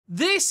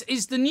This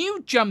is the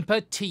new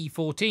Jumper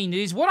T14. It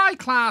is what I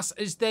class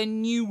as their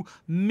new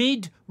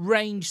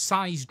mid-range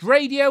sized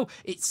radio.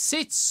 It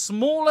sits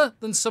smaller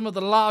than some of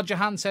the larger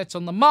handsets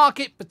on the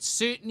market, but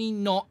certainly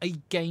not a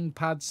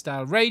gamepad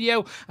style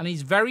radio, and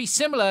is very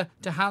similar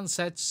to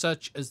handsets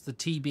such as the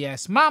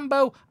TBS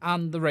Mambo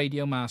and the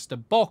Radio Master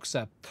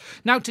Boxer.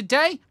 Now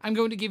today I'm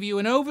going to give you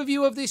an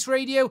overview of this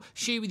radio,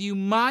 share with you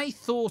my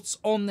thoughts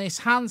on this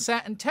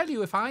handset, and tell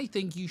you if I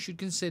think you should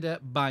consider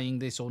buying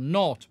this or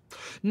not.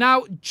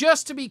 Now,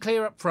 just to be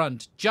clear up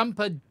front,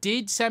 Jumper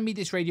did send me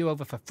this radio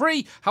over for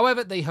free.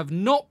 However, they have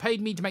not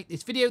paid me to make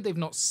this video. They've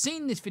not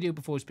seen this video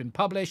before it's been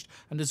published.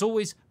 And as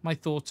always, my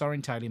thoughts are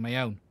entirely my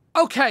own.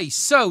 Okay,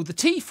 so the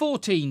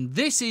T14,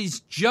 this is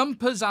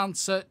Jumper's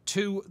answer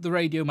to the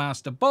Radio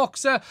Master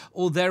Boxer,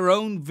 or their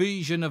own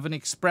version of an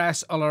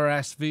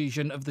ExpressLRS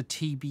version of the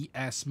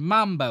TBS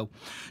Mambo.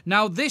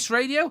 Now, this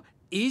radio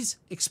is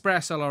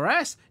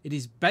ExpressLRS. It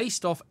is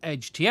based off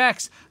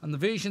EdgeTX, and the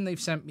version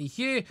they've sent me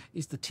here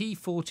is the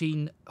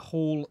T14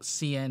 Hall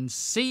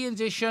CNC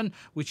edition,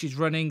 which is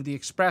running the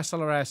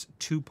ExpressLRS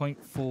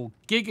 2.4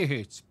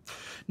 GHz.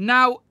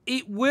 Now,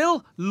 it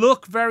will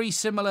look very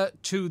similar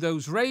to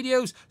those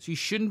radios, so you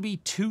shouldn't be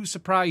too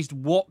surprised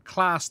what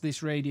class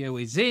this radio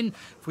is in.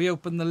 If we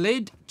open the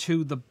lid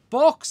to the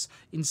box,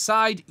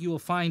 inside you will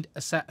find a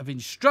set of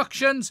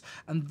instructions,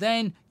 and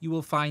then you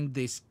will find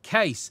this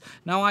case.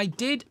 Now, I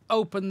did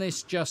open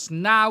this just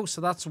now, so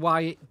that's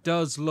why it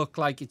does look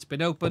like it's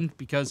been opened,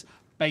 because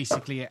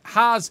basically it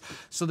has.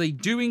 So they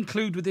do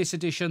include with this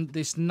edition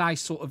this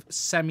nice sort of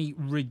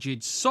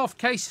semi-rigid soft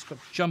case. It's got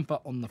Jumper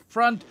on the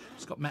front,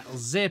 it's got metal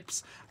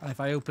zips, and if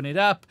I open it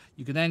up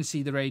you can then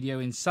see the radio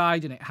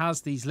inside, and it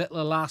has these little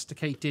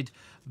elasticated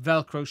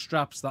Velcro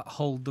straps that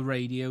hold the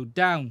radio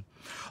down.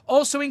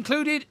 Also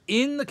included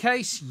in the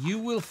case you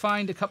will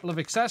find a couple of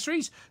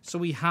accessories. So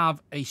we have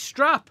a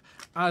strap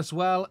as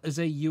well as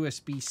a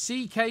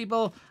USB-C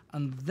cable,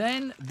 and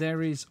then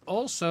there is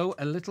also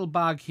a little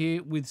bag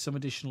here with some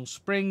additional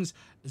springs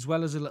as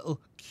well as a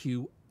little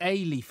QA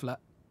leaflet.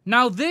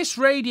 Now, this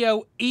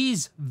radio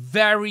is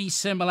very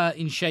similar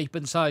in shape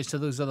and size to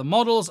those other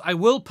models. I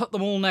will put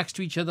them all next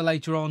to each other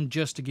later on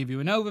just to give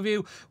you an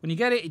overview. When you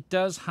get it, it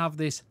does have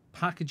this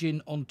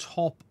packaging on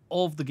top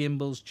of the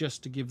gimbals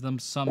just to give them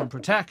some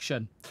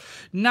protection.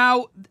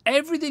 Now,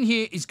 everything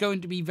here is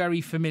going to be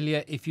very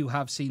familiar if you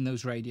have seen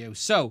those radios.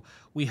 So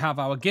we have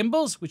our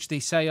gimbals, which they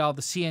say are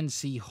the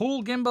CNC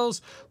Hall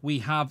gimbals. We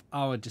have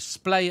our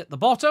display at the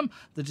bottom.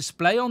 The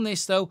display on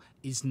this, though,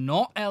 is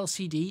not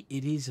LCD.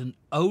 It is an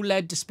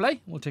OLED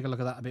display. We'll take a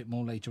look at that a bit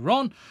more later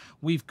on.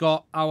 We've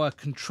got our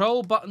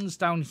control buttons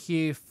down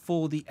here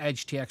for the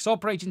EdgeTX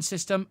operating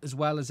system, as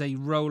well as a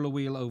roller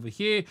wheel over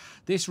here.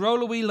 This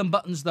roller wheel and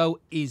buttons,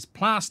 though, is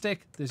plastic.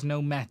 There's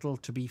no metal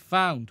to be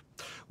found.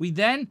 We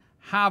then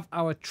have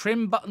our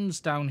trim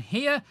buttons down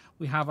here.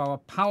 We have our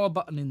power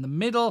button in the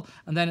middle,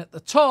 and then at the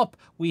top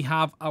we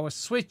have our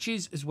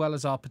switches as well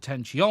as our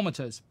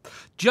potentiometers.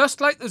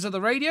 Just like those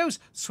other radios,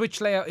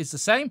 switch layout is the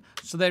same.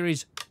 So there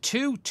is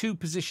two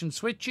position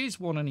switches,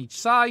 one on each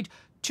side,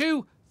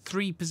 two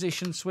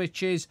 3-position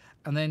switches,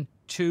 and then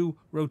 2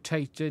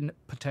 rotating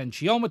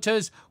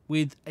potentiometers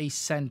with a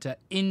center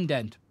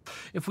indent.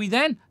 If we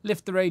then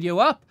lift the radio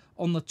up,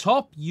 on the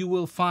top you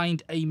will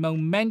find a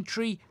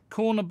momentary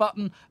corner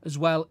button as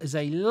well as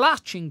a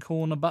latching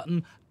corner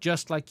button,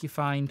 just like you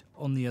find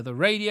on the other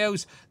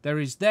radios. There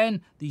is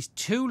then these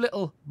 2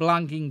 little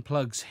blanking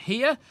plugs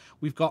here.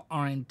 We've got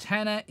our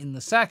antenna in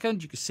the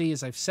second. You can see,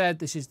 as I've said,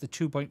 this is the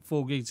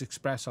 2.4 gigs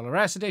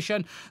ExpressLRS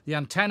edition. The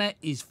antenna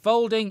is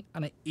folding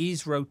and it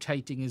is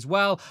rotating as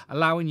well,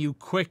 allowing you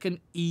quick and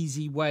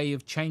easy way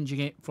of changing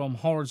it from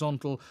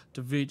horizontal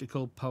to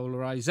vertical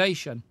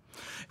polarization.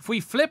 If we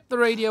flip the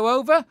radio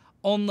over,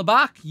 on the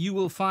back you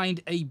will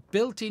find a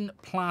built-in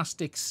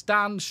plastic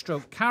stand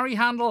stroke carry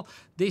handle.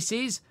 This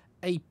is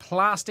a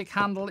plastic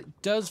handle.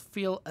 It does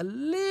feel a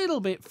little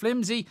bit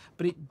flimsy,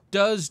 but it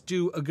does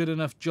do a good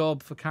enough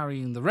job for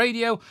carrying the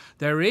radio.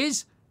 There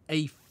is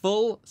a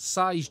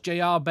full-size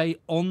JR bay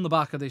on the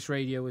back of this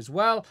radio as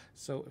well.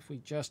 So if we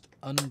just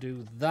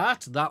undo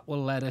that, that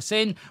will let us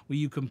in, where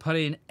you can put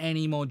in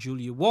any module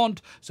you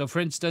want. So for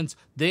instance,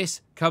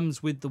 this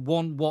comes with the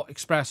 1 watt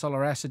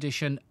ExpressLRS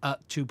edition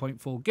at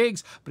 2.4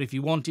 gigs. But if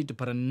you wanted to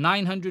put a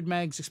 900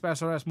 megs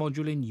ExpressLRS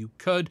module in, you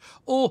could,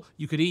 or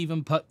you could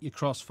even put your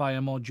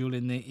Crossfire module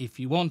in there if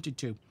you wanted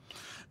to.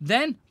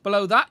 Then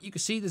below that you can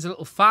see there's a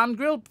little fan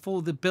grill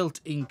for the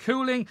built-in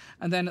cooling,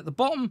 and then at the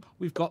bottom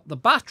we've got the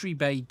battery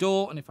bay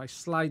door, and if I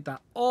slide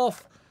that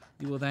off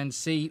you will then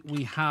see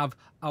we have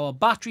our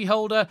battery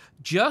holder.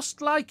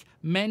 Just like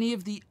many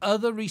of the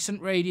other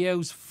recent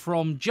radios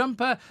from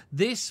Jumper,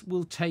 this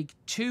will take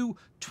 2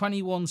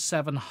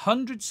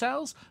 21700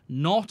 cells,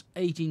 not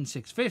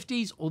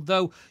 18650s,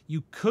 although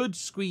you could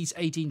squeeze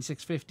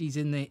 18650s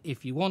in there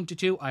if you wanted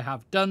to. I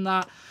have done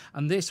that,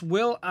 and this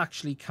will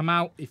actually come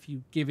out if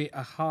you give it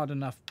a hard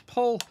enough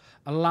pull,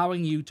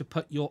 allowing you to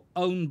put your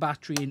own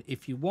battery in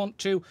if you want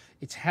to.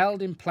 It's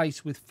held in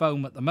place with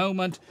foam at the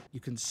moment. You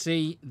can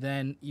see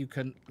then you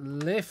can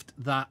lift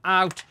that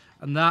out,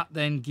 and that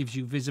then gives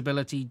you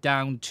visibility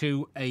down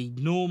to a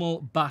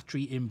normal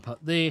battery input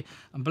there.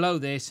 And below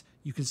this,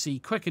 you can see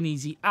quick and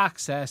easy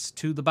access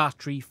to the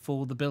battery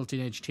for the built-in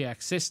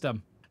EdgeTX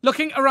system.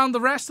 Looking around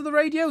the rest of the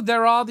radio,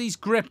 there are these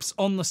grips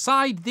on the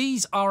side.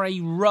 These are a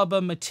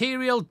rubber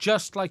material,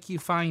 just like you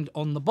find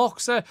on the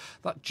Boxer,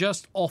 that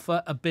just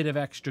offer a bit of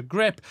extra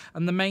grip.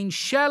 And the main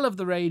shell of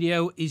the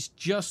radio is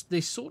just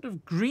this sort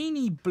of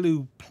greeny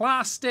blue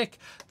plastic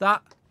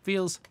that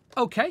feels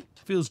okay,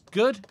 feels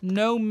good.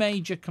 No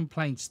major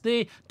complaints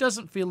there.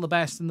 Doesn't feel the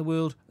best in the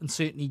world, and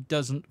certainly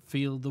doesn't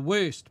feel the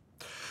worst.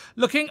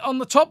 Looking on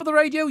the top of the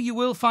radio, you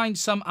will find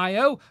some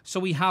I/O.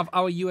 So we have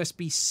our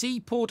USB-C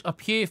port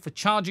up here for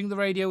charging the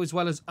radio, as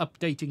well as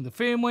updating the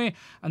firmware.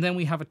 And then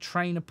we have a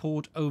trainer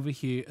port over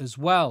here as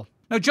well.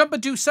 Now, Jumper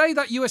do say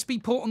that USB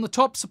port on the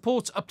top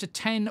supports up to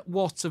 10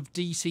 watts of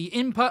DC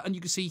input. And you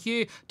can see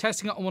here,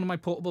 testing it on one of my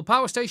portable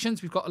power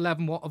stations, we've got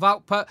 11 watt of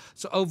output.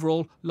 So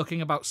overall,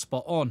 looking about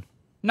spot on.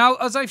 Now,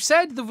 as I've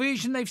said, the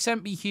version they've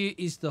sent me here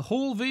is the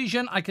whole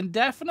version. I can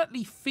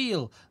definitely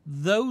feel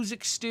those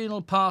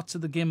external parts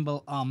of the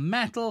gimbal are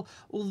metal,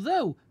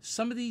 although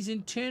some of these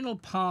internal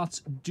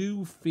parts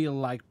do feel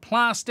like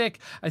plastic.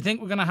 I think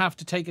we're going to have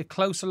to take a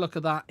closer look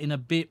at that in a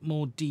bit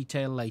more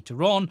detail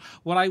later on.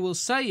 What I will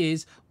say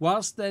is,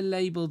 whilst they're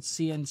labelled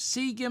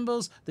CNC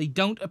gimbals, they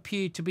don't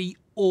appear to be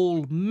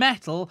all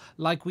metal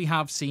like we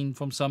have seen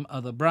from some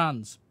other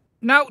brands.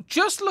 Now,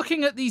 just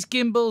looking at these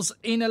gimbals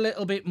in a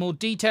little bit more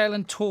detail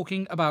and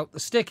talking about the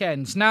stick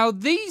ends. Now,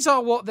 these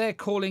are what they're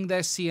calling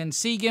their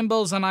CNC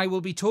gimbals, and I will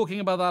be talking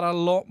about that a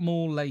lot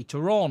more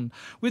later on.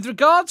 With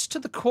regards to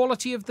the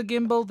quality of the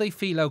gimbal, they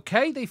feel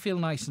okay. They feel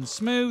nice and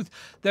smooth.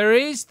 There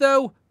is,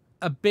 though,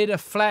 a bit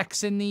of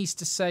flex in these,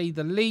 to say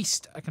the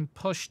least. I can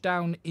push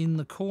down in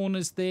the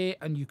corners there,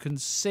 and you can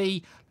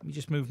see, let me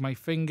just move my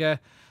finger,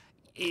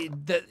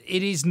 it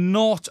is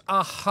not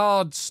a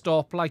hard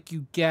stop like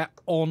you get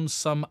on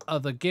some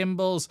other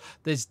gimbals.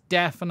 There's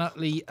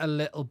definitely a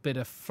little bit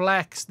of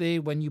flex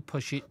there when you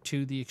push it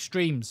to the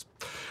extremes.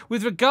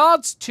 With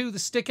regards to the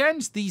stick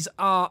ends, these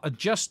are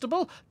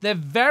adjustable. They're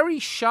very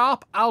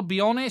sharp, I'll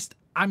be honest.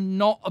 I'm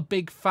not a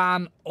big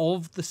fan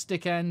of the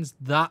stick ends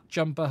that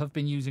Jumper have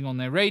been using on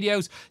their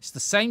radios. It's the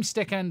same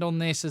stick end on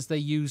this as they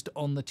used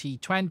on the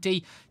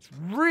T20. It's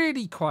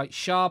really quite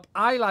sharp.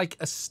 I like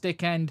a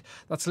stick end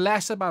that's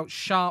less about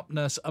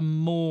sharpness and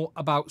more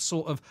about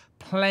sort of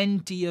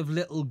plenty of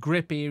little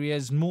grip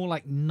areas, more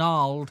like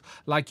gnarled,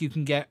 like you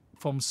can get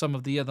from some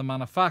of the other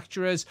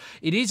manufacturers.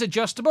 It is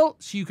adjustable,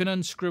 so you can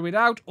unscrew it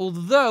out,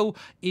 although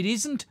it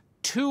isn't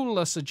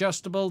toolless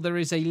adjustable. There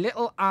is a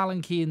little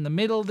Allen key in the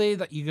middle there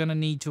that you're going to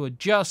need to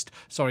adjust.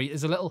 Sorry,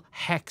 there's a little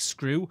hex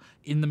screw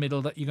in the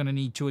middle that you're going to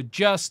need to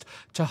adjust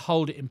to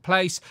hold it in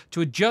place. To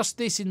adjust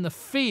this in the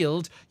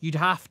field, you'd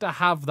have to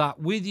have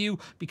that with you,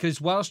 because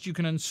whilst you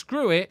can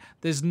unscrew it,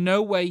 there's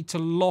no way to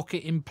lock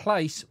it in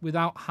place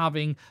without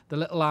having the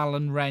little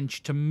Allen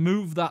wrench to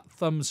move that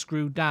thumb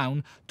screw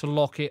down to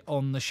lock it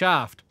on the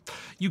shaft.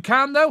 You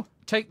can, though,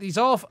 take these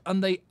off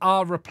and they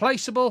are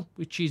replaceable,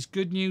 which is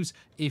good news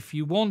if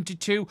you wanted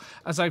to.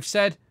 As I've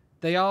said,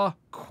 they are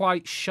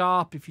quite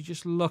sharp. If you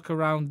just look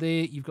around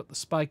there, you've got the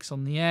spikes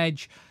on the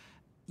edge.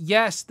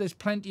 Yes, there's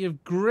plenty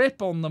of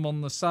grip on them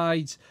on the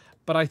sides,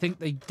 but I think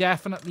they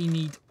definitely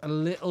need a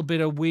little bit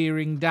of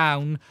wearing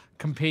down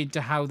compared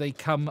to how they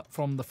come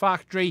from the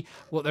factory.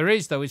 What there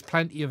is, though, is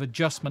plenty of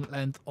adjustment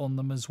length on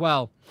them as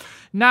well.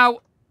 Now,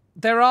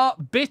 there are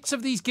bits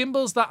of these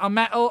gimbals that are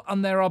metal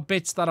and there are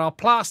bits that are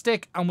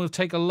plastic, and we'll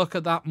take a look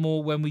at that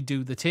more when we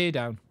do the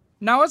teardown.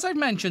 Now, as I've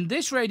mentioned,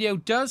 this radio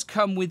does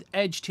come with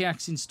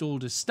EdgeTX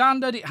installed as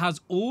standard. It has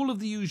all of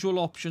the usual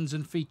options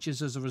and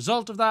features as a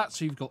result of that.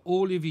 So you've got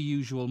all of your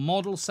usual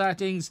model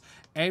settings,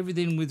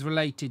 everything with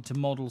related to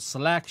model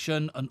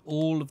selection, and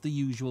all of the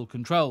usual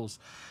controls.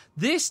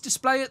 This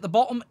display at the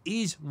bottom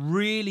is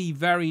really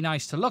very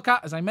nice to look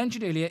at. As I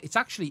mentioned earlier, it's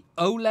actually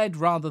OLED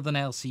rather than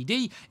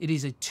LCD. It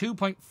is a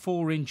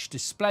 2.4-inch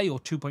display,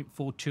 or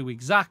 2.42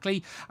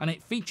 exactly, and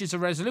it features a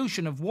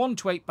resolution of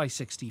 128 by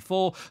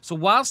 64. So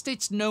whilst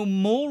it's no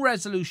more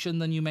resolution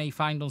than you may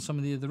find on some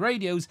of the other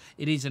radios,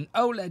 it is an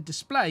OLED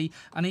display,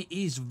 and it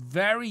is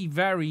very,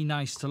 very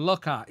nice to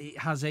look at. It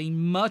has a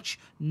much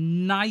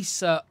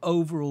nicer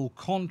overall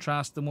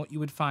contrast than what you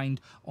would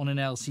find on an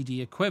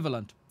LCD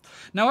equivalent.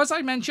 Now, as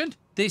I mentioned,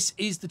 this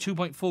is the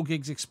 2.4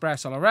 gigs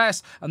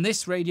ExpressLRS, and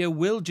this radio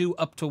will do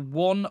up to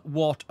 1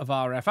 watt of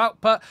RF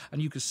output,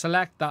 and you can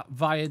select that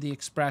via the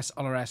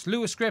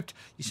ExpressLRSWe script.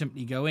 You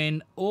simply go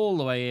in all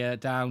the way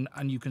down,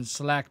 and you can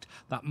select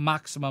that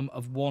maximum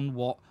of 1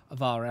 watt of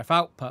RF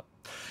output.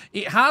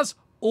 It has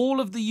all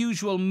of the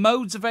usual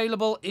modes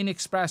available in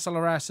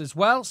ExpressLRS as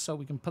well. So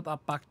we can put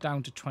that back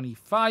down to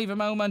 25 a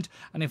moment.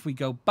 And if we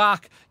go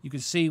back, you can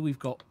see we've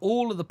got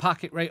all of the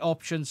packet rate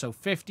options. So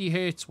 50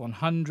 Hertz,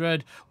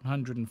 100,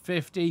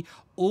 150,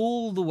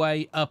 all the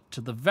way up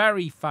to the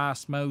very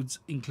fast modes,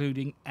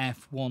 including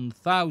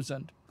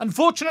F1000.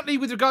 Unfortunately,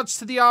 with regards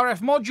to the RF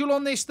module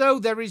on this, though,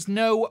 there is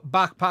no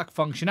backpack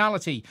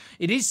functionality.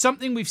 It is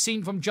something we've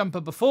seen from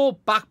Jumper before.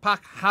 Backpack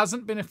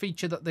hasn't been a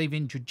feature that they've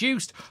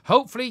introduced.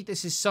 Hopefully,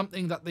 this is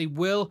something that they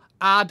will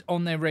add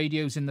on their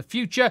radios in the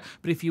future.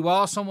 But if you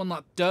are someone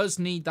that does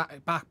need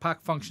that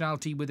backpack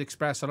functionality with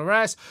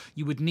ExpressLRS,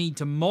 you would need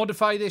to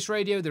modify this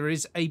radio. There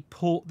is a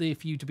port there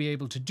for you to be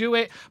able to do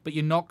it, but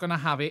you're not going to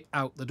have it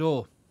out the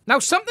door. Now,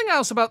 something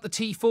else about the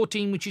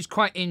T14 which is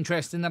quite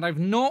interesting that I've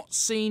not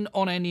seen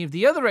on any of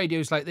the other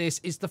radios like this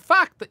is the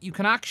fact that you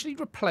can actually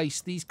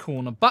replace these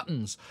corner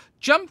buttons.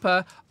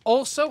 Jumper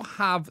also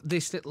have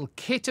this little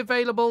kit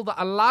available that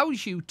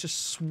allows you to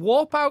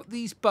swap out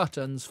these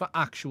buttons for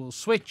actual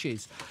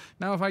switches.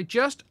 Now, if I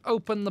just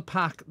open the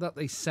pack that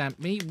they sent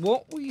me,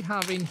 what we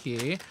have in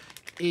here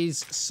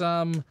is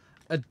some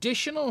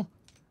additional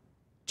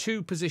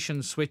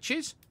 2-position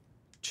switches,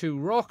 2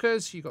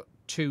 rockers, you've got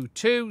 2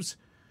 twos,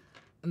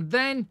 and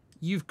then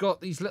you've got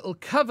these little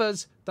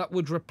covers that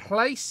would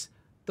replace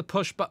the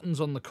push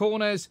buttons on the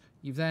corners.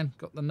 You've then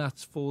got the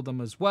nuts for them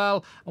as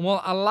well. And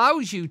what it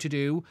allows you to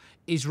do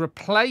is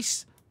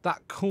replace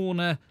that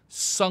corner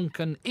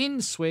sunken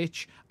in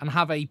switch and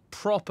have a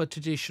proper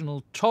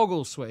traditional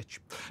toggle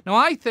switch. Now,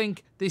 I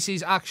think this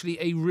is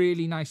actually a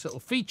really nice little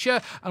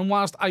feature. And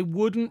whilst I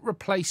wouldn't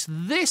replace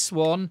this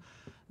one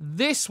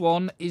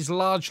is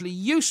largely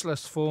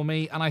useless for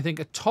me, and I think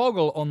a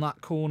toggle on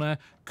that corner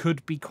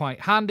could be quite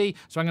handy,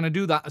 so I'm going to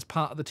do that as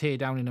part of the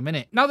teardown in a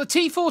minute. Now, the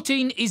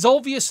T14 is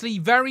obviously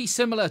very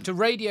similar to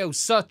radios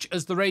such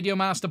as the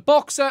Radiomaster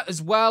Boxer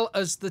as well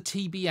as the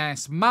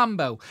TBS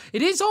Mambo.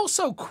 It is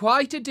also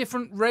quite a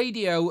different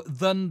radio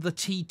than the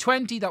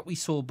T20 that we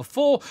saw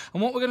before,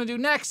 and what we're going to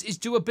do next is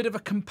do a bit of a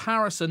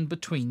comparison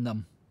between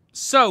them.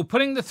 So,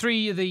 putting the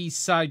 3 of these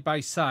side by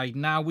side,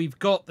 now we've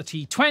got the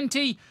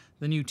T20,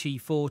 the new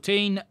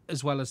T14,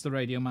 as well as the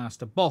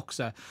Radiomaster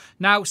Boxer.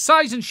 Now,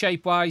 size and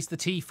shape-wise, the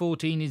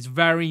T14 is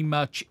very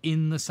much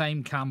in the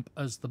same camp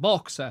as the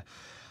Boxer.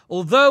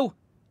 Although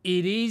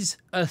it is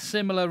a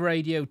similar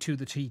radio to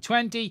the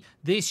T20.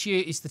 This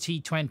year is the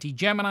T20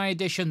 Gemini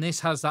edition. This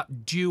has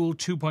that dual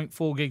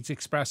 2.4 gigs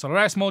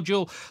ExpressLRS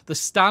module. The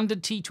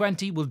standard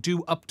T20 will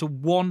do up to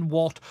 1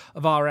 watt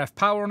of RF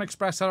power on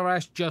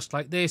ExpressLRS, just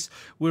like this,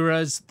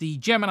 whereas the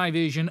Gemini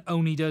version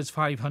only does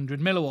 500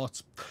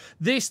 milliwatts.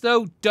 This,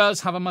 though,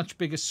 does have a much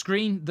bigger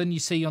screen than you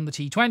see on the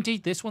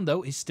T20. This one,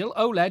 though, is still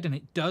OLED, and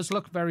it does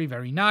look very,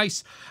 very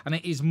nice, and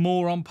it is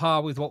more on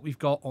par with what we've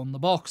got on the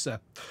Boxer.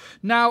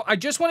 Now, I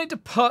just wanted to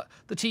put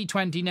the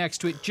T20 next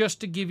to it just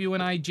to give you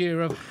an idea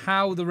of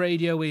how the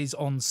radio is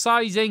on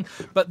sizing,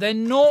 but they're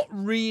not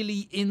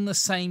really in the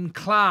same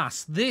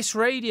class. This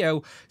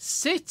radio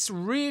sits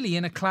really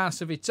in a class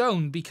of its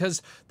own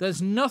because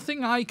there's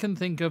nothing I can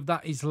think of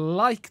that is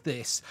like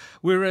this,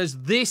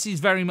 whereas this is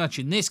very much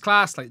in this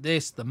class, like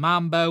this, the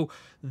Mambo.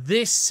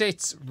 This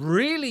sits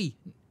really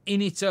in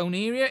its own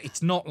area.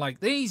 It's not like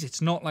these,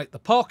 it's not like the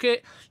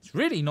Pocket, it's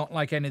really not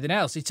like anything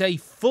else. It's a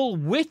full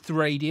width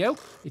radio,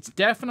 it's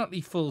definitely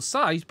full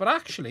size, but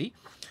actually,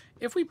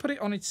 if we put it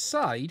on its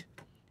side,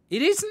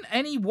 it isn't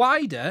any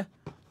wider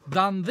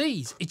than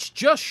these. It's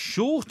just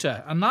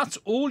shorter, and that's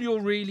all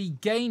you're really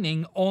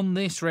gaining on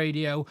this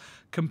radio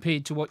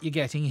compared to what you're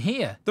getting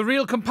here. The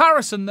real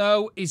comparison,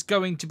 though, is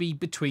going to be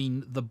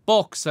between the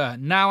Boxer.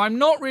 Now, I'm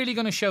not really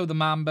going to show the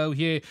Mambo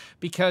here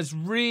because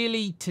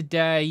really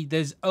today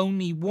there's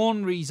only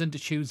one reason to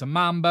choose a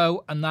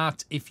Mambo, and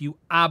that's if you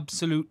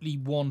absolutely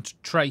want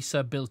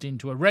tracer built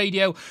into a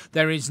radio.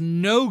 There is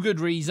no good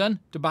reason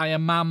to buy a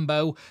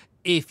Mambo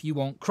if you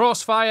want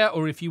crossfire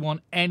or if you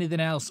want anything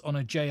else on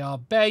a JR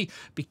Bay,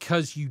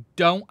 because you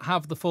don't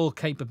have the full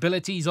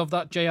capabilities of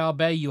that JR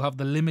Bay. You have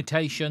the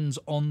limitations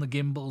on the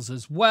gimbals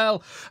as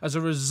well. As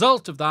a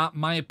result of that,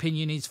 my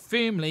opinion is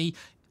firmly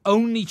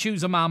only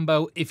choose a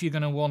Mambo if you're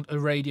going to want a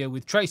radio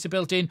with tracer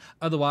built in.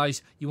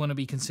 Otherwise, you want to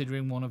be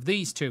considering one of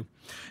these two.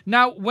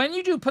 Now, when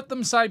you do put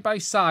them side by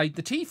side,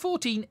 the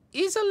T14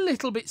 is a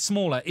little bit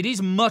smaller. It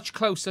is much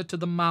closer to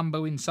the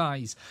Mambo in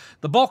size.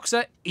 The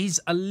Boxer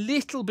is a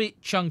little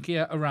bit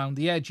chunkier around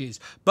the edges.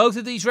 Both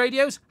of these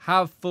radios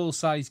have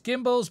full-size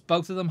gimbals.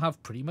 Both of them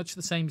have pretty much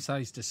the same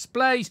size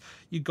displays.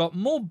 You've got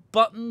more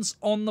buttons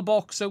on the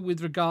Boxer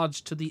with regards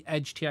to the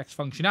EdgeTX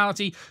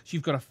functionality. So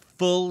you've got a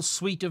full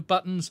suite of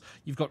buttons.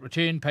 You've got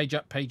return, page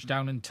up, page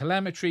down, and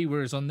telemetry,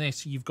 whereas on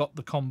this, you've got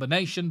the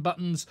combination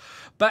buttons.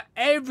 But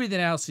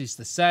everything else is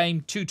the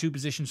same. 2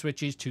 2-position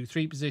switches, 2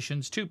 3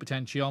 positions, 2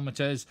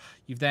 potentiometers.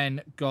 You've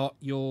then got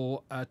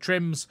your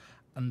trims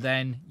and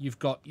then you've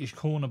got your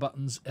corner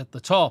buttons at the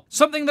top.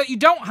 Something that you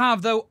don't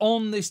have, though,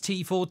 on this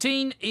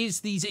T14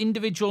 is these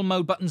individual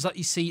mode buttons that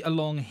you see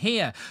along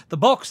here. The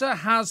Boxer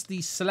has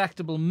these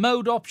selectable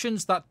mode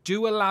options that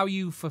do allow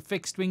you, for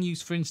fixed wing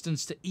use, for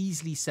instance, to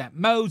easily set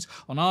modes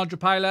on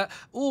ArdriPilot,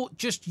 or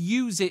just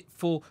use it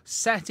for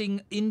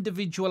setting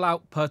individual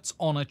outputs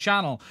on a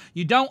channel.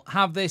 You don't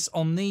have this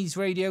on these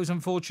radios,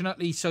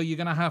 unfortunately, so you're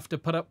going to have to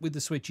put up with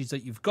the switches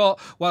that you've got.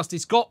 Whilst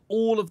it's got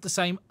all of the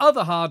same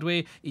other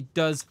hardware, it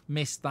does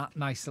miss that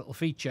nice little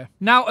feature.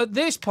 Now, at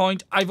this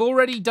point, I've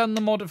already done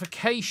the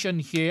modification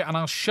here, and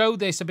I'll show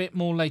this a bit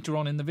more later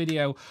on in the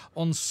video,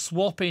 on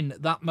swapping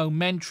that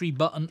momentary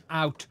button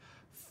out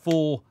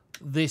for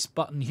this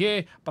button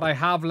here, but I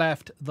have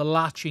left the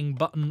latching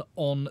button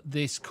on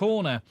this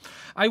corner.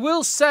 I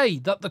will say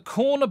that the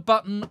corner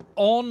button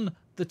on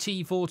the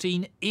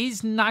T14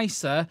 is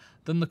nicer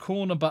than the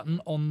corner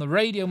button on the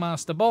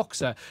Radiomaster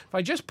Boxer. If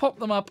I just pop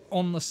them up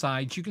on the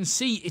sides, you can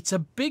see it's a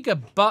bigger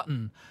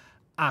button,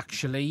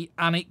 actually,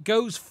 and it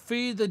goes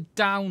further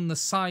down the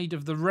side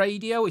of the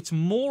radio. It's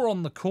more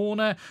on the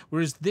corner,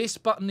 whereas this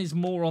button is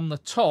more on the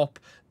top.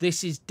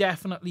 This is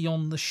definitely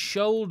on the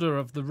shoulder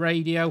of the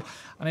radio,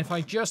 and if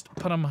I just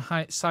put them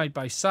side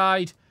by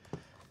side,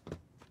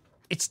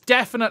 it's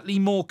definitely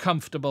more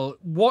comfortable.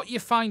 What you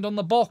find on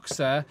the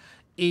Boxer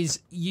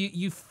is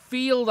you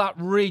feel that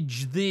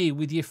ridge there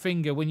with your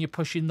finger when you're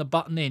pushing the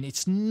button in.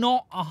 It's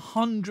not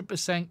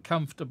 100%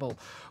 comfortable,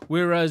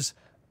 whereas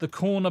the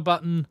corner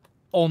button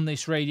on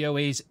this radio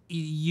is,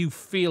 you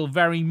feel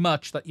very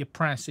much that you're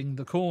pressing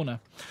the corner.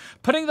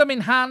 Putting them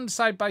in hand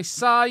side by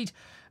side,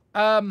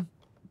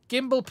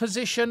 gimbal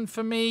position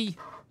for me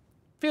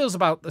feels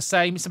about the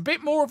same. It's a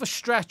bit more of a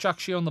stretch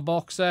actually on the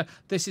Boxer.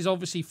 This is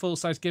obviously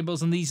full-size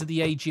gimbals, and these are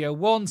the AGO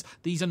ones.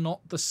 These are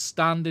not the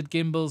standard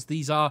gimbals.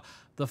 These are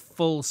the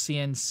full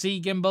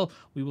CNC gimbal.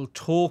 We will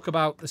talk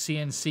about the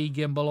CNC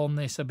gimbal on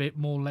this a bit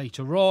more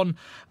later on.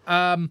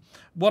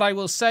 What I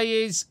will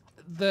say is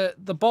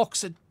the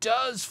Boxer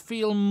does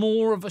feel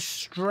more of a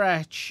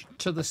stretch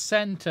to the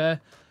center.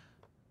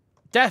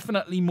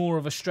 Definitely more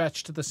of a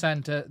stretch to the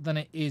center than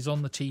it is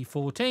on the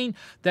T14.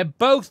 They're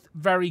both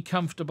very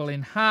comfortable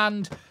in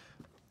hand.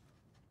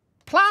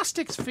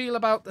 Plastics feel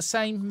about the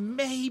same.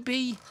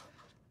 Maybe,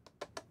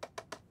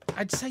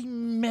 I'd say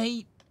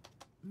maybe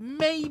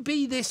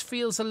this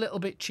feels a little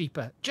bit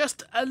cheaper.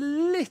 Just a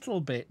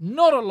little bit,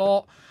 not a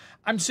lot.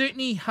 I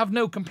certainly have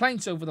no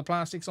complaints over the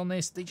plastics on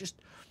this. They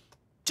just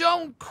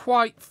don't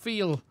quite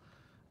feel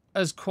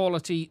as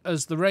quality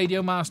as the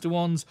Radiomaster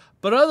ones.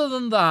 But other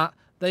than that,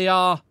 they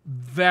are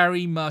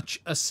very much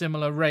a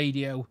similar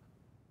radio.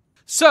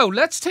 So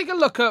let's take a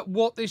look at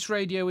what this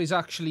radio is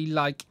actually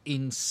like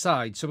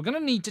inside. So we're going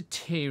to need to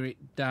tear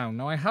it down.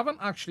 Now, I haven't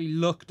actually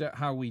looked at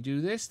how we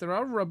do this. There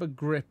are rubber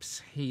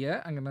grips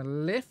here. I'm going to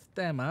lift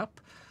them up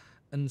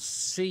and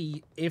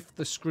see if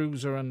the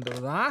screws are under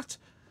that.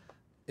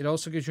 It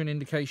also gives you an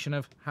indication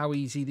of how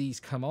easy these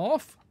come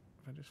off.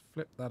 If I just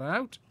flip that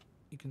out,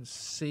 you can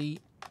see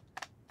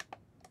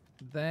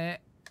they're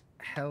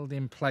held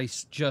in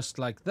place just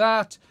like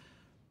that.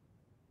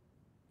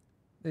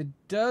 There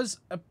does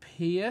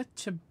appear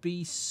to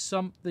be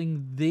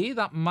something there.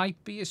 That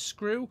might be a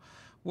screw.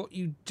 What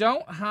you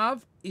don't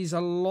have is a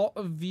lot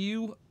of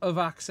view of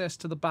access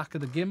to the back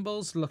of the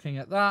gimbals, looking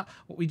at that.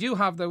 What we do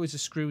have, though, is a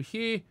screw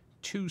here,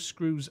 2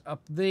 screws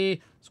up there.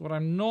 So what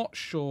I'm not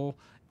sure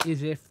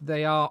is if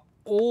they are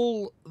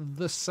all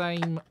the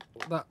same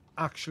that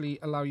actually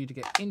allow you to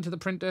get into the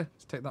printer.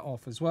 Let's take that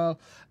off as well.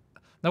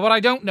 Now, what I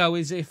don't know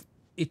is if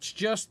it's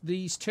just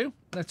these two.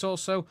 Let's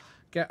also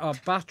get our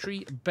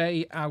battery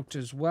bay out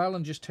as well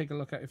and just take a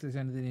look at if there's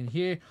anything in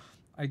here.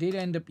 I did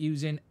end up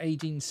using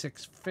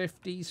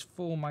 18650s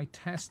for my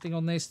testing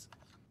on this.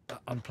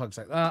 That unplugs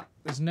like that.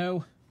 There's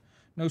no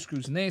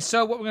screws in there.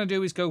 So what we're going to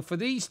do is go for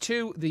these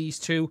two,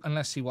 and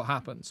let's see what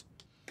happens.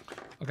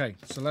 Okay,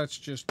 so let's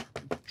just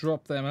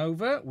drop them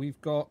over. We've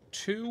got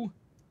 2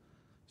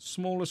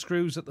 smaller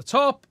screws at the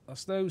top.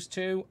 That's those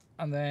 2.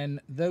 And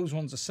then those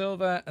ones are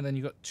silver. And then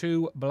you've got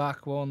 2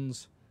 black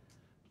ones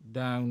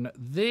down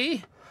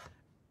there.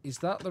 Is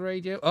that the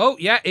radio? Oh,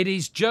 yeah, it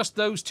is just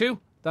those 2.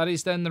 That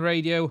is then the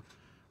radio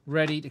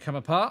ready to come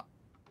apart.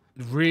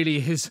 It really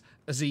is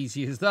as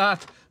easy as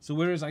that. So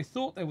whereas I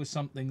thought there was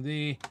something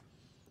there,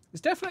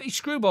 there's definitely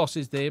screw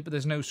bosses there, but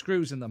there's no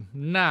screws in them.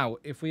 Now,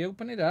 if we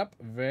open it up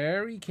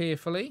very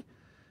carefully,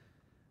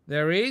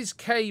 there is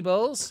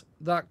cables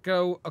that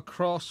go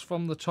across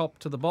from the top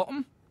to the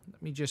bottom.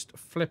 Let me just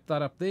flip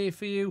that up there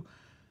for you.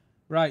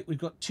 Right, we've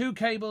got 2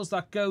 cables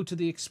that go to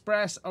the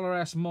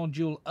ExpressLRS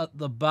module at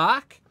the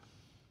back.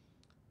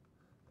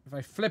 If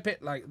I flip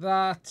it like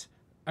that,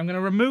 I'm going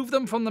to remove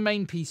them from the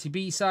main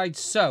PCB side.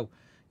 So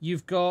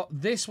you've got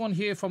this one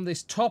here from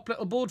this top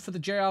little board for the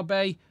JR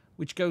bay,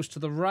 which goes to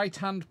the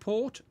right-hand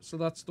port. So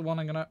that's the one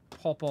I'm going to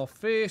pop off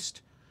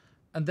first.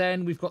 And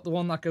then we've got the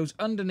one that goes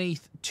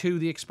underneath to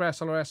the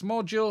ExpressLRS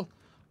module,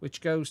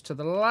 which goes to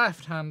the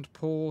left-hand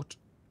port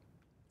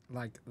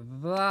like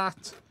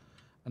that.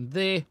 And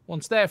there,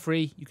 once they're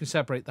free, you can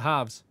separate the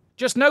halves.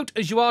 Just note,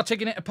 as you are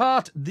taking it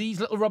apart, these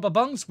little rubber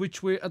bungs,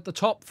 which were at the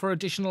top for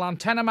additional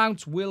antenna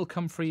mounts, will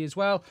come free as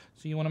well.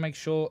 So you want to make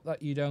sure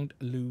that you don't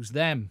lose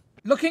them.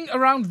 Looking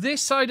around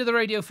this side of the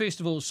radio,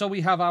 first of all, so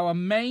we have our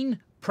main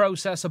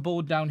processor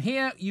board down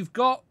here. You've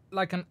got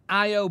like an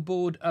I/O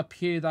board up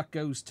here that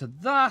goes to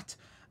that.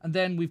 And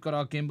then we've got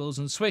our gimbals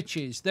and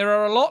switches. There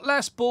are a lot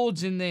less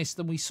boards in this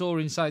than we saw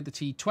inside the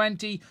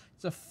T20.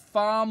 It's a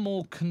far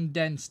more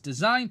condensed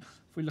design.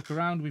 If we look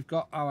around, we've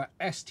got our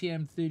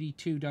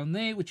STM32 down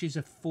there, which is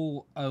a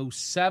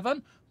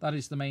 407. That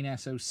is the main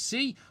SoC.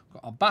 We've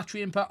got our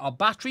battery input, our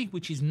battery,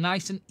 which is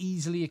nice and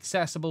easily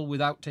accessible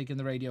without taking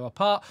the radio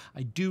apart.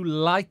 I do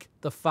like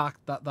the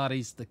fact that that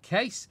is the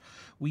case.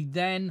 We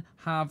then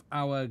have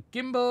our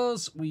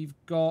gimbals. We've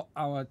got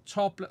our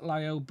top little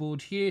I/O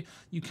board here.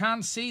 You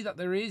can see that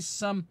there is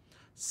some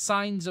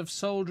signs of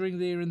soldering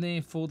there and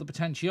there for the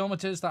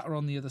potentiometers that are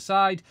on the other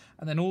side,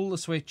 and then all the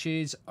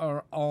switches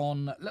are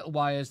on little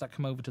wires that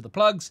come over to the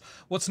plugs.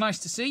 What's nice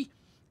to see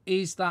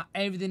is that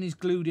everything is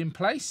glued in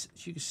place,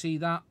 so you can see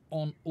that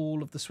on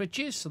all of the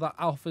switches, so that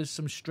offers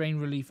some strain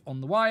relief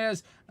on the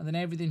wires, and then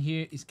everything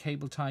here is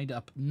cable tied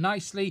up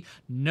nicely.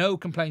 No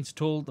complaints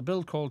at all. The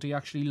build quality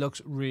actually looks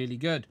really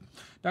good.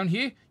 Down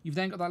here you've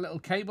then got that little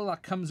cable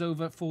that comes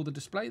over for the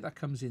display, that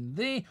comes in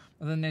there,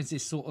 and then there's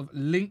this sort of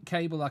link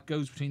cable that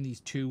goes between these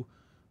two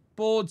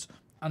boards,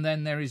 and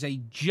then there is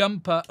a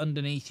jumper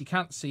underneath. You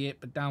can't see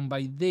it, but down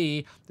by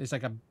there's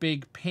like a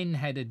big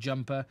pin-headed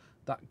jumper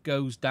that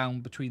goes down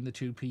between the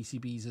two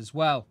PCBs as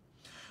well.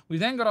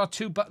 We've then got our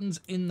two buttons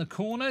in the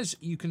corners.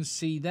 You can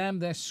see them.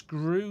 They're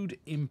screwed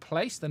in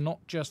place. They're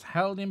not just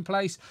held in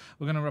place.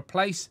 We're going to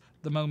replace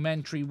the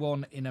momentary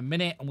one in a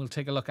minute, and we'll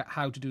take a look at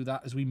how to do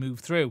that as we move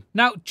through.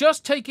 Now,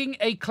 just taking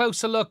a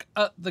closer look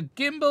at the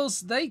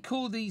gimbals, they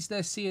call these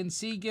their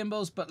CNC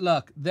gimbals, but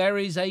look, there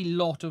is a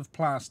lot of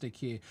plastic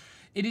here.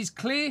 It is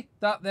clear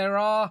that there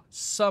are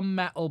some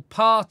metal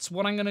parts.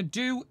 What I'm going to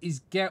do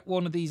is get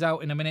one of these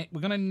out in a minute.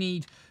 We're going to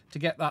need to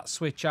get that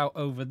switch out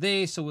over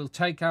there, so we'll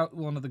take out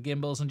one of the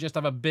gimbals and just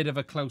have a bit of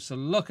a closer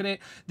look at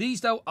it.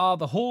 These, though, are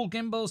the Hall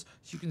gimbals.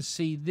 As you can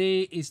see,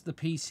 there is the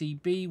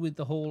PCB with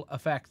the Hall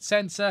effect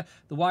sensor.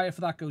 The wire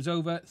for that goes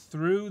over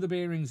through the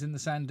bearings in the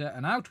center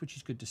and out, which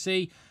is good to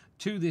see,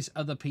 to this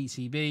other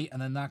PCB,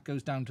 and then that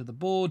goes down to the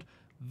board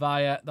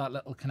via that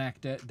little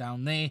connector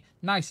down there.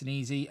 Nice and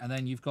easy, and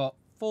then you've got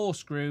 4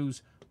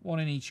 screws, one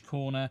in each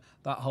corner,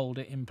 that hold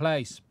it in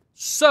place.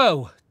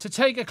 So, to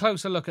take a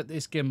closer look at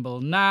this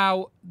gimbal,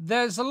 now,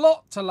 there's a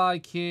lot to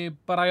like here,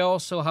 but I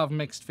also have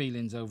mixed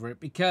feelings over it,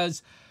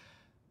 because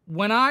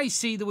when I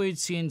see the word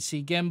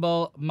CNC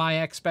gimbal, my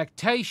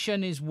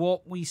expectation is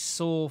what we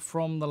saw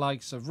from the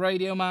likes of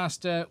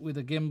Radiomaster, with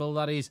a gimbal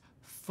that is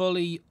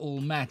fully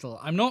all metal.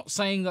 I'm not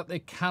saying that there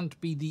can't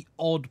be the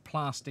odd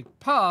plastic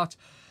part,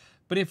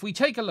 but if we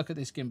take a look at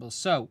this gimbal,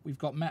 so we've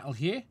got metal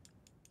here,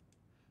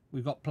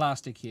 we've got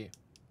plastic here.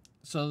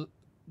 So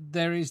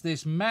there is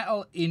this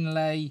metal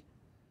inlay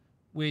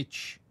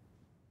which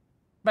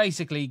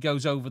basically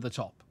goes over the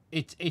top.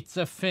 It's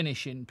a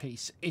finishing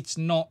piece. It's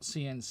not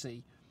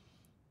CNC.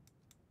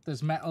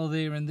 There's metal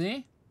there and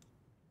there.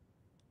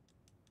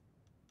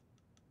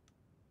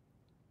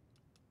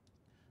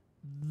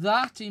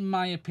 That, in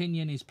my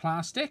opinion, is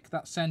plastic.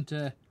 That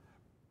center,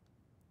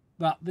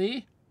 that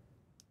there.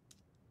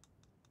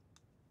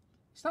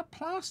 Is that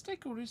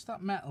plastic or is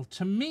that metal?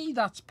 To me,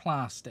 that's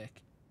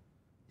plastic.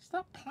 Is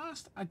that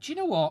plastic? Do you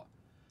know what?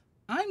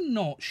 I'm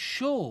not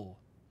sure.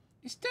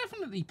 It's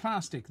definitely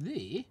plastic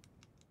there.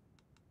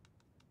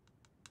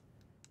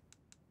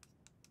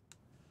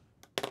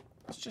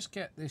 Let's just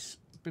get this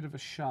bit of a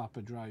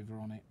sharper driver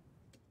on it.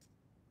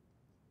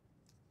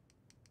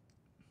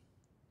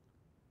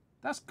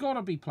 That's got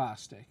to be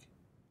plastic.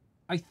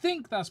 I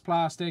think that's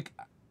plastic.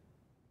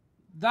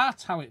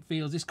 That's how it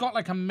feels. It's got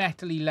like a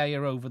metally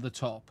layer over the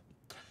top.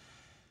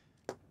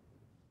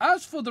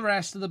 As for the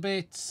rest of the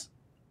bits,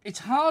 it's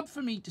hard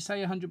for me to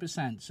say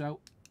 100%,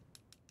 so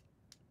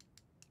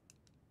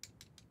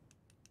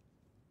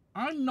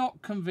I'm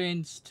not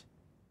convinced.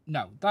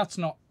 No, that's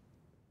not.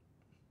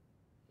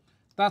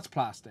 That's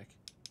plastic.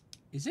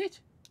 Is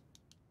it?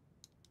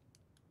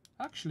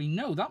 Actually,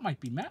 no, that might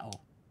be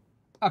metal.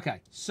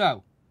 Okay,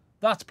 so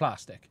that's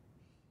plastic.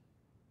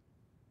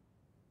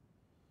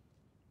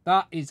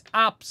 That is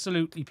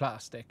absolutely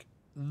plastic.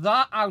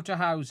 That outer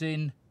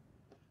housing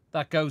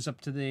that goes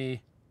up to there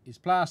is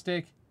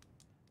plastic.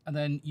 And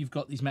then you've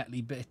got these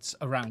metally bits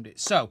around it.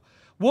 So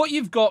what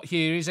you've got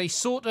here is a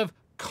sort of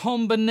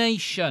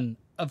combination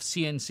of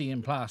CNC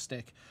and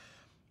plastic.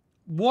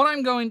 What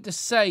I'm going to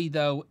say,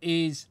 though,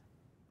 is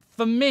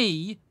for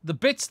me, the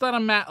bits that are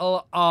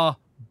metal are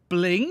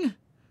bling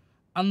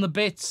and the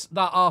bits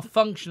that are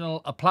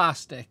functional are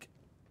plastic.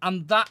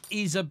 And that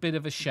is a bit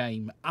of a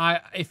shame.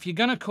 If you're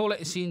going to call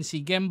it a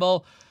CNC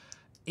gimbal,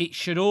 it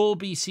should all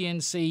be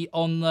CNC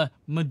on the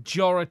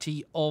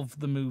majority of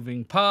the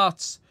moving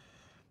parts.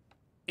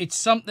 It's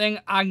something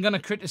I'm going to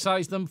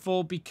criticize them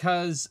for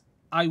because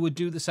I would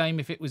do the same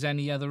if it was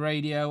any other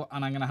radio,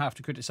 and I'm going to have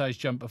to criticize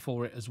Jumper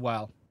for it as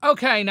well.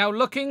 Okay, now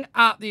looking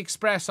at the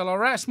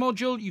ExpressLRS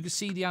module, you can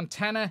see the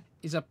antenna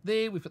is up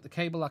there. We've got the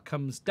cable that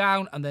comes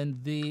down, and then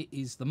there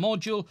is the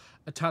module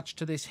attached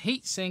to this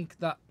heatsink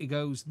that it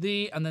goes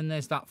there, and then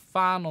there's that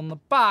fan on the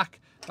back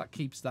that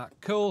keeps that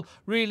cool.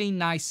 Really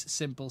nice,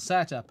 simple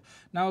setup.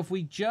 Now, if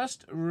we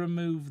just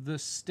remove the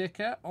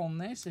sticker on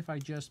this, if I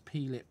just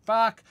peel it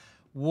back,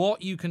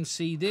 what you can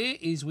see there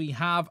is we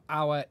have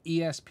our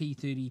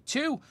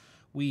ESP32,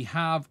 we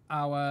have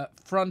our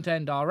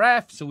front-end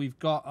RF, so we've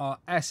got our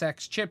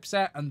SX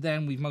chipset, and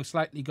then we've most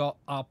likely got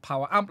our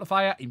power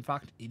amplifier. In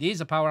fact, it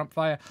is a power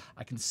amplifier.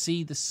 I can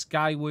see the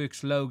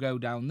Skyworks logo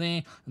down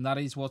there, and that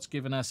is what's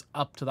given us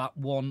up to that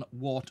 1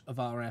 watt of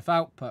RF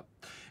output.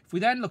 If we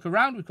then look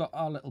around, we've got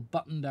our little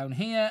button down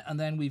here, and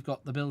then we've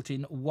got the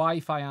built-in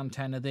Wi-Fi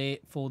antenna there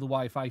for the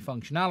Wi-Fi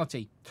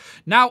functionality.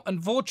 Now,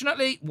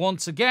 unfortunately,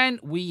 once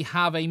again, we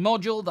have a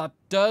module that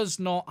does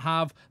not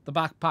have the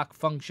backpack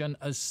function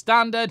as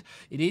standard.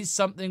 It is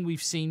something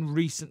we've seen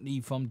recently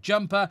from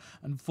Jumper.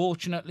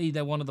 Unfortunately,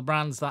 they're one of the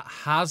brands that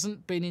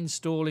hasn't been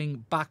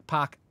installing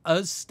backpack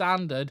as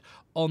standard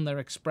on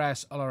their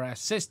ExpressLRS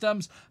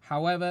systems.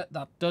 However,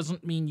 that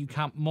doesn't mean you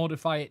can't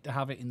modify it to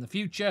have it in the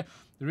future.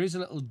 There is a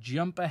little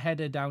Jumper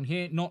header down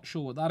here. Not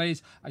sure what that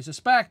is. I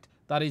suspect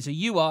that is a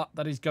UART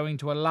that is going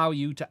to allow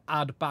you to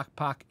add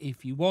backpack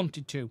if you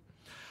wanted to.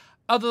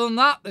 Other than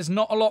that, there's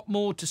not a lot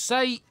more to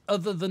say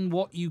other than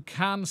what you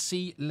can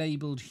see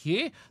labelled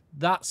here.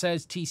 That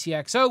says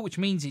TCXO, which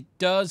means it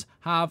does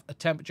have a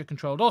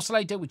temperature-controlled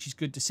oscillator, which is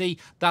good to see.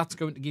 That's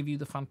going to give you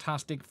the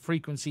fantastic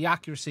frequency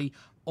accuracy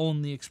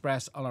on the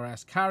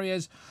ExpressLRS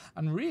carriers.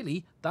 And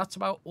really, that's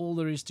about all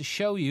there is to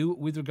show you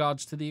with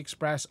regards to the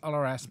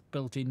ExpressLRS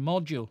built-in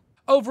module.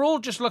 Overall,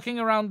 just looking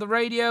around the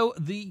radio,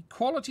 the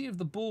quality of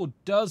the board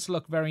does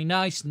look very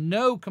nice.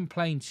 No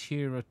complaints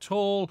here at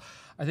all.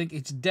 I think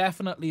it's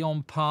definitely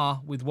on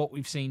par with what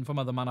we've seen from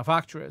other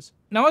manufacturers.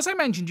 Now, as I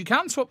mentioned, you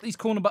can swap these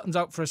corner buttons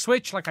out for a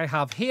switch like I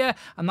have here,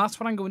 and that's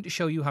what I'm going to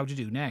show you how to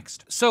do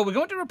next. So we're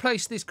going to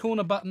replace this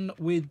corner button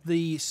with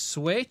the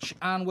switch,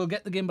 and we'll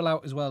get the gimbal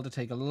out as well to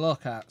take a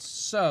look at.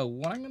 So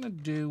what I'm going to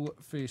do,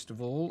 first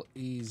of all,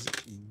 is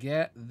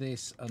get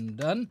this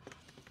undone.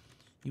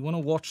 You want to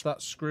watch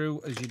that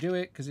screw as you do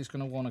it, because it's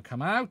going to want to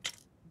come out.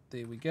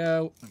 There we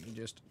go. Let me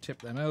just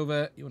tip them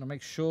over. You want to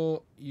make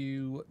sure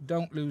you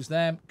don't lose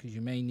them, because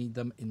you may need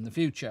them in the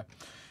future.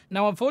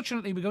 Now,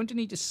 unfortunately, we're going to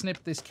need to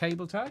snip this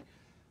cable tie.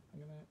 I'm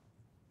going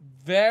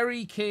to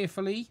very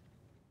carefully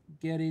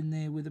get in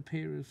there with a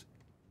pair of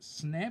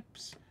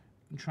snips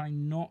and try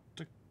not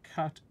to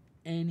cut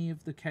any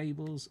of the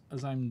cables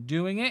as I'm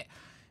doing it.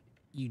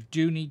 You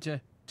do need to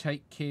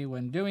take care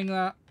when doing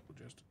that.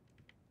 Just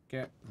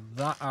get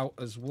that out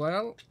as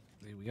well.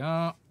 There we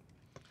are.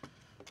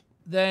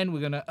 Then we're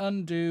going to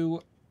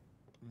undo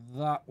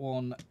that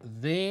one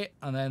there,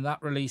 and then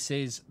that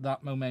releases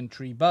that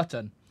momentary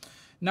button.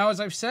 Now,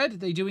 as I've said,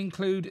 they do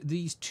include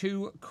these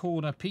 2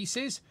 corner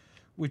pieces,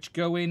 which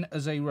go in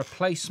as a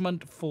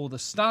replacement for the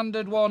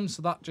standard one.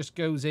 So that just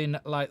goes in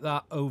like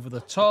that over the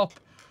top.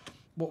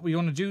 What we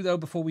want to do, though,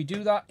 before we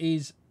do that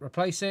is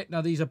replace it. Now,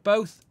 these are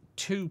both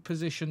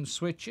 2-position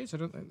switches. I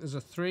don't think there's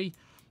a 3.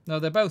 No,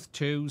 they're both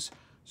 2s.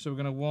 So we're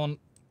going to want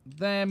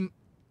them.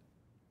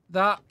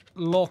 That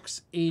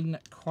locks in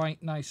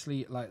quite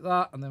nicely like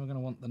that. And then we're going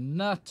to want the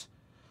nut.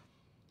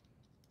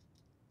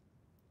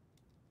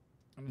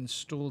 And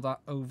install that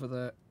over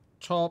the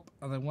top.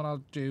 And then what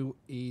I'll do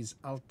is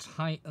I'll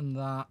tighten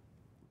that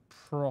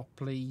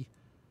properly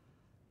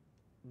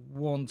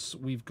once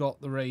we've got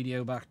the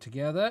radio back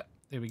together.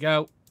 There we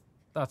go.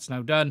 That's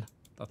now done.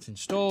 That's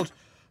installed.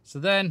 So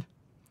then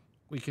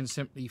we can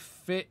simply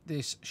fit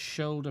this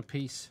shoulder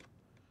piece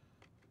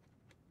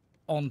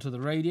onto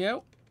the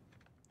radio,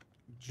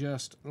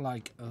 just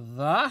like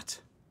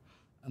that.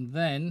 And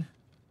then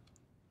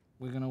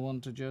we're going to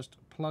want to just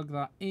plug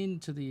that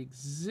into the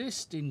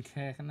existing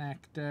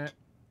connector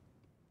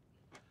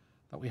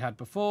that we had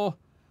before.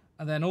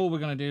 And then all we're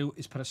going to do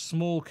is put a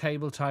small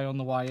cable tie on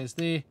the wires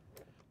there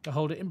to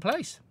hold it in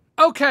place.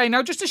 Okay,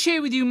 now just to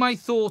share with you my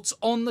thoughts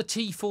on the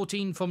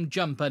T14 from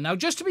Jumper. Now,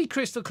 just to be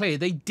crystal clear,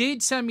 they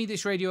did send me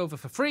this radio over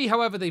for free.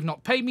 However, they've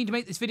not paid me to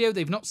make this video.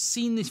 They've not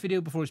seen this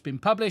video before it's been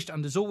published.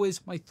 And as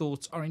always, my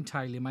thoughts are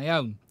entirely my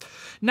own.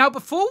 Now,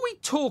 before we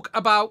talk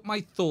about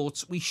my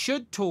thoughts, we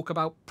should talk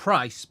about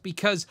price.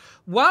 Because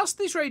whilst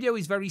this radio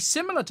is very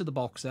similar to the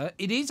Boxer,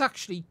 it is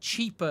actually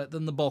cheaper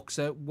than the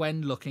Boxer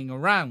when looking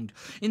around.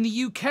 In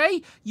the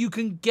UK, you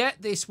can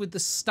get this with the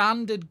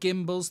standard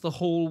gimbals, the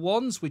Hall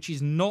ones, which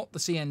is not the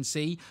CNC,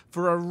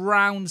 for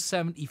around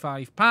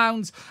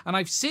 £75, and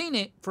I've seen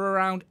it for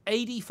around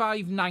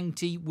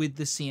 £85.90 with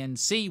the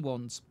CNC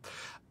ones.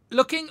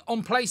 Looking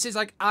on places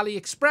like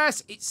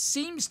AliExpress, it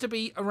seems to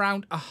be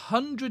around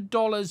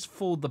 $100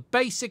 for the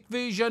basic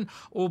version,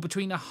 or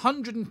between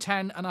 $110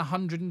 and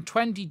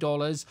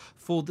 $120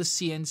 for the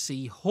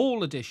CNC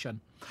Hall edition.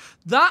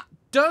 That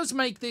does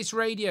make this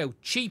radio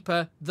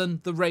cheaper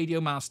than the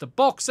Radiomaster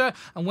Boxer,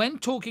 and when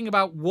talking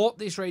about what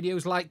this radio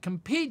is like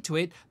compared to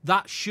it,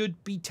 that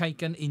should be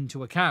taken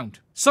into account.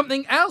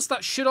 Something else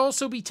that should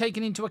also be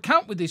taken into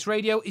account with this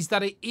radio is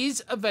that it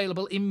is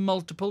available in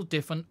multiple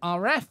different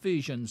RF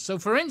versions. So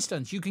for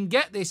instance, you can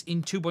get this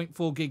in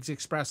 2.4 gigs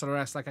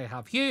ExpressLRS like I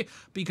have here,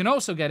 but you can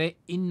also get it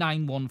in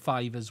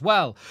 915 as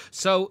well.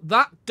 So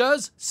that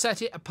does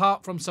set it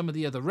apart from some of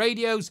the other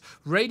radios.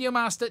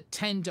 Radiomaster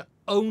tend to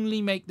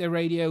only make their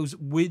radios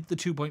with the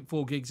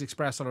 2.4 gigs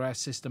ExpressLRS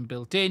system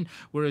built in,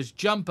 whereas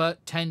Jumper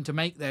tend to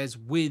make theirs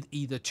with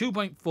either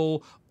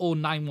 2.4 or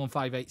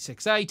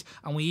 915868,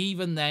 and we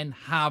even then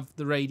have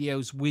the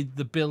radios with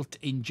the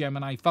built-in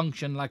Gemini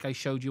function like I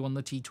showed you on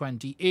the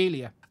T20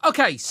 earlier.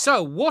 Okay,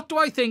 so what do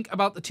I think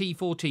about the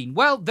T14?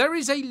 Well, there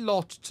is a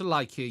lot to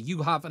like here.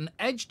 You have an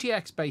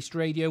EdgeTX based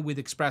radio with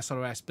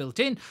ExpressLRS built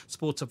in,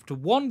 supports up to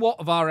 1 watt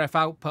of RF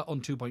output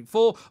on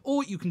 2.4,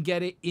 or you can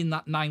get it in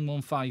that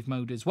 915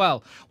 mode as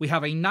well. We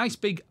have a nice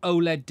big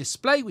OLED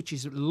display, which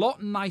is a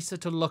lot nicer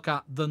to look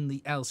at than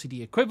the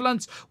LCD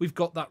equivalents. We've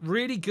got that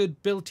really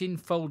good built-in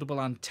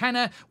foldable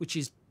antenna, which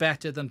is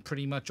better than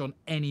pretty much on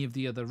any of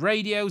the other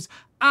radios,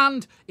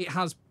 and it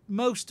has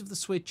most of the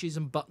switches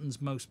and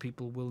buttons most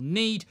people will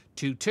need.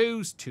 2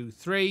 2s, 2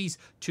 3s,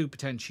 2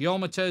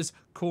 potentiometers,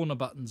 corner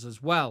buttons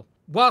as well.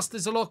 Whilst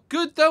there's a lot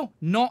good though,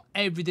 not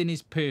everything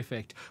is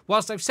perfect.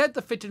 Whilst I've said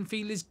the fit and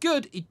feel is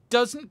good, it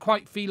doesn't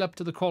quite feel up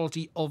to the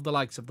quality of the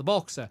likes of the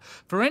Boxer.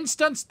 For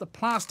instance, the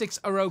plastics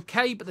are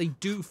okay, but they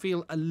do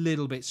feel a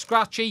little bit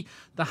scratchy.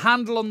 The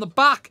handle on the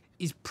back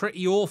is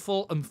pretty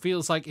awful and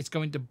feels like it's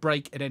going to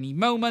break at any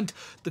moment.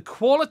 The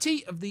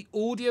quality of the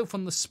audio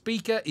from the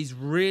speaker is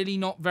really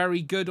not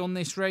very good on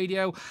this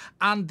radio,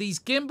 and these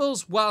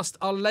gimbals, whilst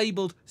are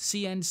labelled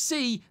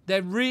CNC,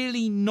 they're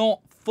really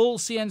not full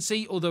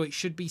CNC, although it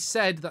should be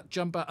said that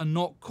Jumper are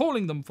not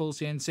calling them full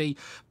CNC,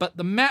 but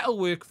the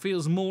metalwork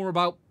feels more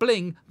about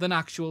bling than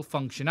actual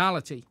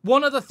functionality.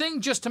 One other thing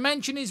just to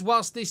mention is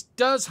whilst this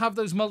does have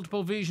those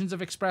multiple versions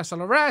of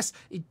ExpressLRS,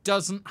 it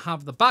doesn't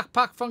have the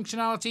backpack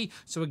functionality,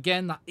 so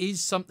again, that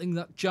is something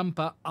that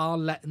Jumper are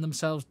letting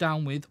themselves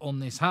down with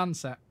on this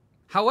handset.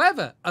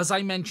 However, as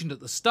I mentioned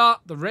at the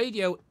start, the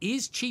radio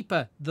is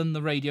cheaper than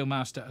the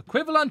Radiomaster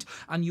equivalent,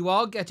 and you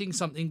are getting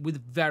something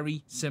with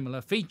very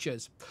similar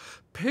features.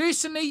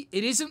 Personally,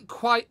 it isn't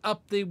quite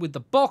up there with the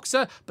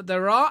Boxer, but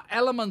there are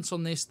elements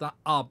on this that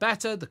are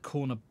better. The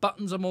corner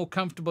buttons are more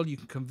comfortable. You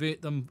can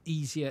convert them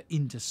easier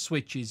into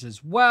switches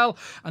as well.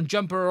 And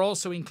Jumper are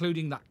also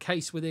including that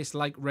case with this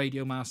like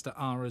Radiomaster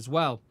are as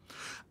well.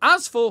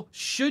 As for,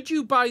 should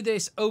you buy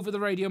this over the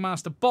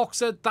Radiomaster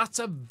Boxer, that's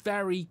a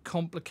very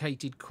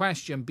complicated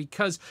question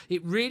because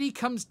it really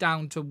comes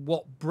down to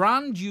what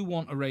brand you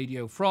want a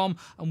radio from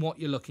and what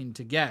you're looking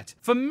to get.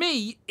 For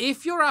me,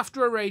 if you're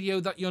after a radio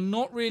that you're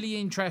not really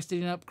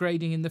interested in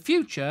upgrading in the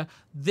future,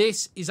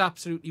 this is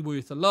absolutely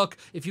worth a look.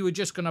 If you were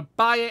just going to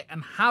buy it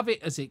and have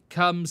it as it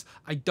comes,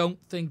 I don't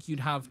think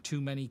you'd have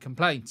too many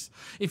complaints.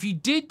 If you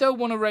did though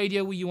want a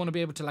radio where you want to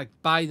be able to like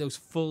buy those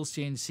full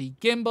CNC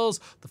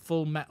gimbals, the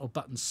full metal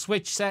button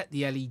switch set,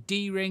 the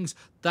LED rings,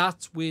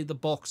 that's where the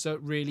Boxer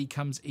really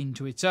comes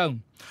into its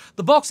own.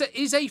 The Boxer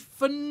is a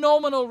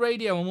phenomenal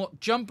radio, and what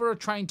Jumper are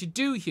trying to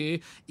do here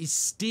is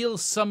steal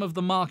some of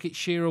the market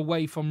share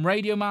away from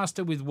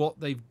Radiomaster with what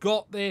they've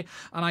got there,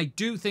 and I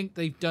do think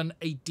they've done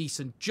a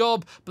decent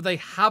job, but they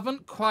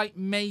haven't quite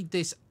made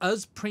this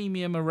as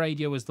premium a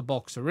radio as the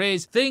Boxer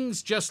is.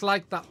 Things just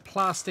like that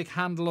plastic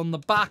handle on the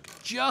back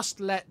just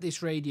let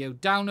this radio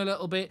down a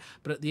little bit,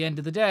 but at the end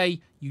of the day,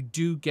 you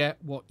do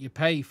get what you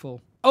pay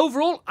for.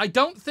 Overall, I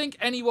don't think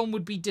anyone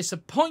would be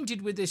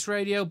disappointed with this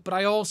radio, but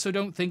I also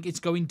don't think it's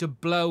going to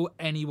blow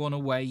anyone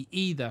away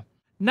either.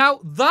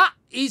 Now, that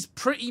is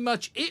pretty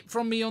much it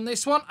from me on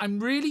this one. I'm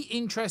really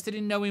interested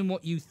in knowing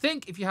what you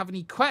think. If you have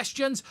any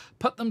questions,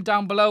 put them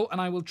down below and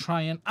I will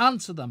try and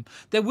answer them.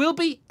 There will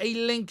be a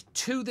link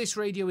to this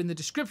radio in the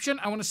description.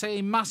 I want to say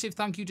a massive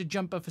thank you to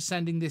Jumper for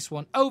sending this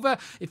one over.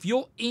 If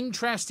you're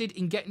interested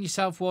in getting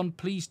yourself one,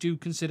 please do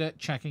consider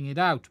checking it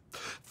out.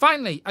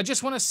 Finally, I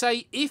just want to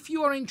say, if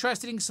you are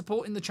interested in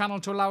supporting the channel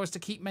to allow us to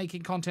keep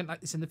making content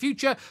like this in the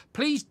future,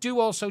 please do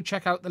also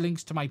check out the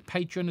links to my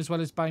Patreon as well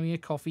as buy me a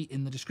coffee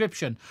in the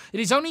description. It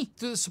is only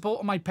through the support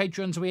of my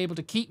patrons are we able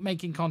to keep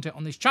making content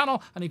on this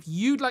channel, and if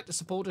you'd like to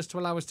support us to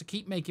allow us to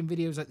keep making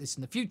videos like this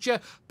in the future,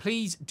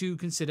 please do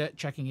consider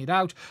checking it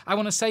out. I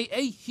want to say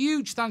a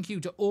huge thank you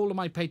to all of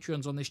my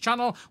patrons on this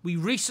channel. We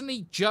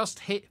recently just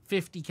hit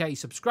 50k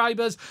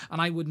subscribers,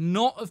 and I would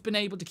not have been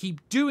able to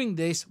keep doing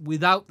this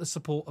without the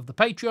support of the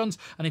patrons,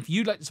 and if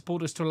you'd like to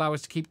support us to allow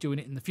us to keep doing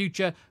it in the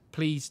future,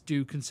 please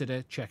do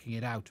consider checking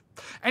it out.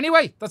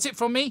 Anyway, that's it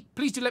from me.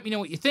 Please do let me know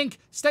what you think.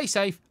 Stay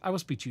safe. I will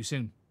speak to you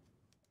soon.